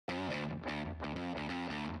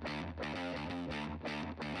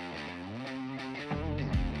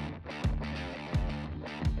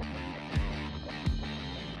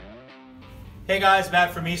Hey guys,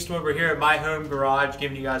 Matt from Eastwood. We're here at my home garage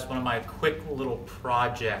giving you guys one of my quick little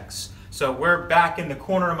projects. So we're back in the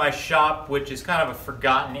corner of my shop, which is kind of a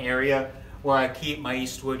forgotten area where I keep my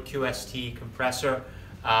Eastwood QST compressor.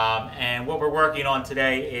 And what we're working on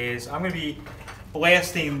today is I'm going to be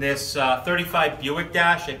blasting this 35 Buick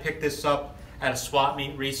Dash. I picked this up at a swap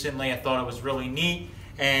meet recently. I thought it was really neat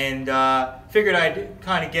and figured I'd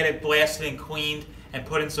kind of get it blasted and cleaned and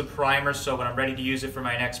put in some primer so when I'm ready to use it for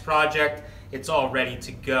my next project, it's all ready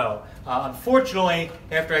to go. Unfortunately,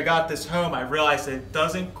 after I got this home, I realized that it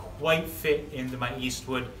doesn't quite fit into my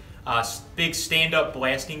Eastwood big stand-up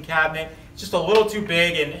blasting cabinet. It's just a little too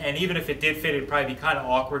big, and even if it did fit, it'd probably be kind of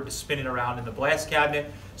awkward to spin it around in the blast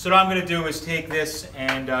cabinet. So what I'm going to do is take this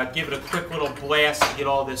and give it a quick little blast to get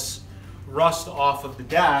all this rust off of the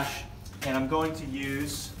dash, and I'm going to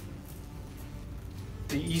use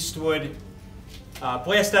the Eastwood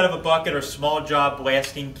Blast Out of a Bucket or Small Job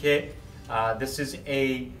Blasting Kit. This is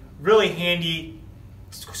a really handy,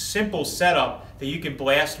 simple setup that you can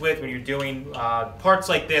blast with when you're doing parts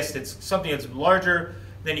like this. It's something that's larger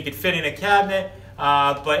than you could fit in a cabinet,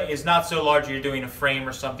 but is not so large you're doing a frame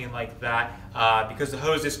or something like that because the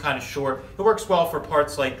hose is kind of short. It works well for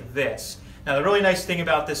parts like this. Now the really nice thing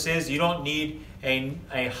about this is you don't need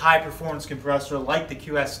a high performance compressor like the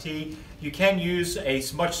QST. You can use a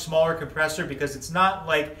much smaller compressor because it's not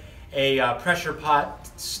like a pressure pot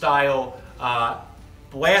style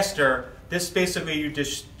blaster. This basically, you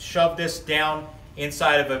just shove this down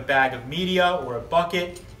inside of a bag of media or a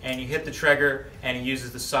bucket and you hit the trigger and it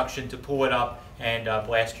uses the suction to pull it up and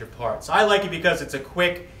blast your parts. I like it because it's a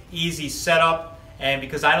quick, easy setup, and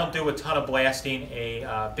because I don't do a ton of blasting,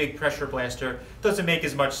 a big pressure blaster doesn't make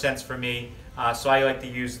as much sense for me. So I like to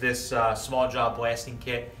use this small job blasting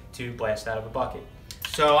kit to blast out of a bucket.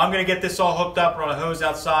 So I'm going to get this all hooked up. We're on a hose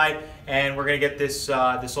outside, and we're going to get this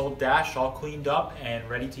this old dash all cleaned up and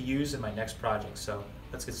ready to use in my next project. So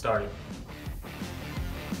let's get started.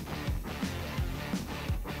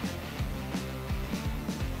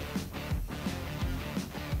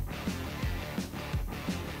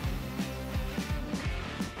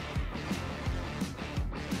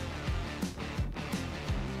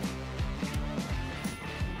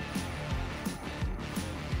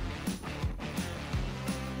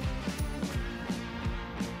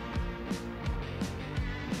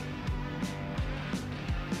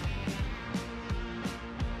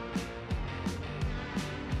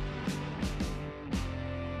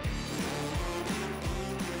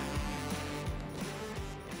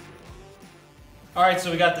 Alright,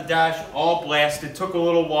 so we got the dash all blasted. Took a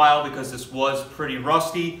little while because this was pretty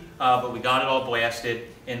rusty, but we got it all blasted.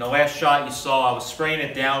 In the last shot you saw I was spraying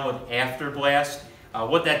it down with after blast.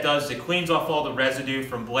 What that does is it cleans off all the residue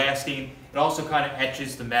from blasting. It also kind of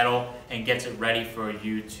etches the metal and gets it ready for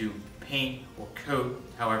you to paint or coat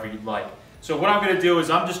however you'd like. So what I'm going to do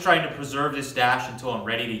is I'm just trying to preserve this dash until I'm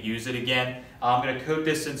ready to use it again. I'm going to coat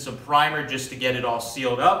this in some primer just to get it all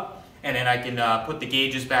sealed up. And then I can put the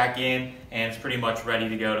gauges back in, and it's pretty much ready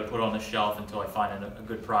to go to put on the shelf until I find a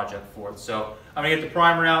good project for it. So I'm going to get the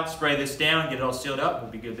primer out, spray this down, get it all sealed up, we'll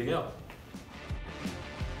be good to go.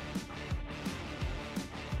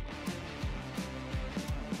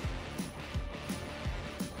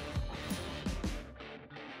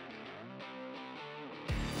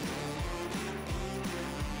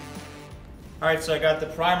 Alright, so I got the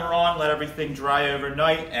primer on, let everything dry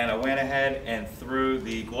overnight, and I went ahead and threw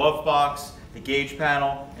the glove box, the gauge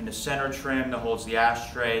panel, and the center trim that holds the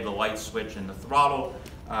ashtray, the light switch, and the throttle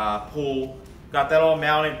pull. Got that all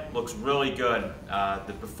mounted, looks really good.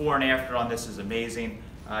 The before and after on this is amazing.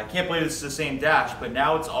 I can't believe this is the same dash, but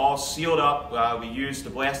now it's all sealed up. We used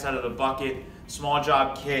the Blast Out of the Bucket small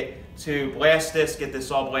job kit to blast this, get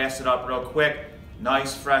this all blasted up real quick.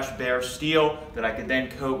 Nice fresh bare steel that I could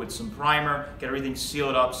then coat with some primer, get everything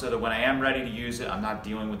sealed up so that when I am ready to use it, I'm not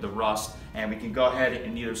dealing with the rust, and we can go ahead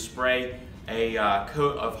and either spray a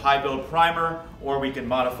coat of high build primer, or we can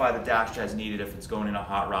modify the dash as needed if it's going in a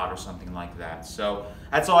hot rod or something like that. So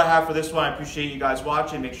that's all I have for this one. I appreciate you guys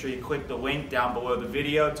watching. Make sure you click the link down below the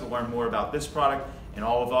video to learn more about this product and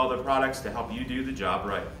all of our other products to help you do the job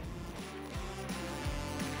right.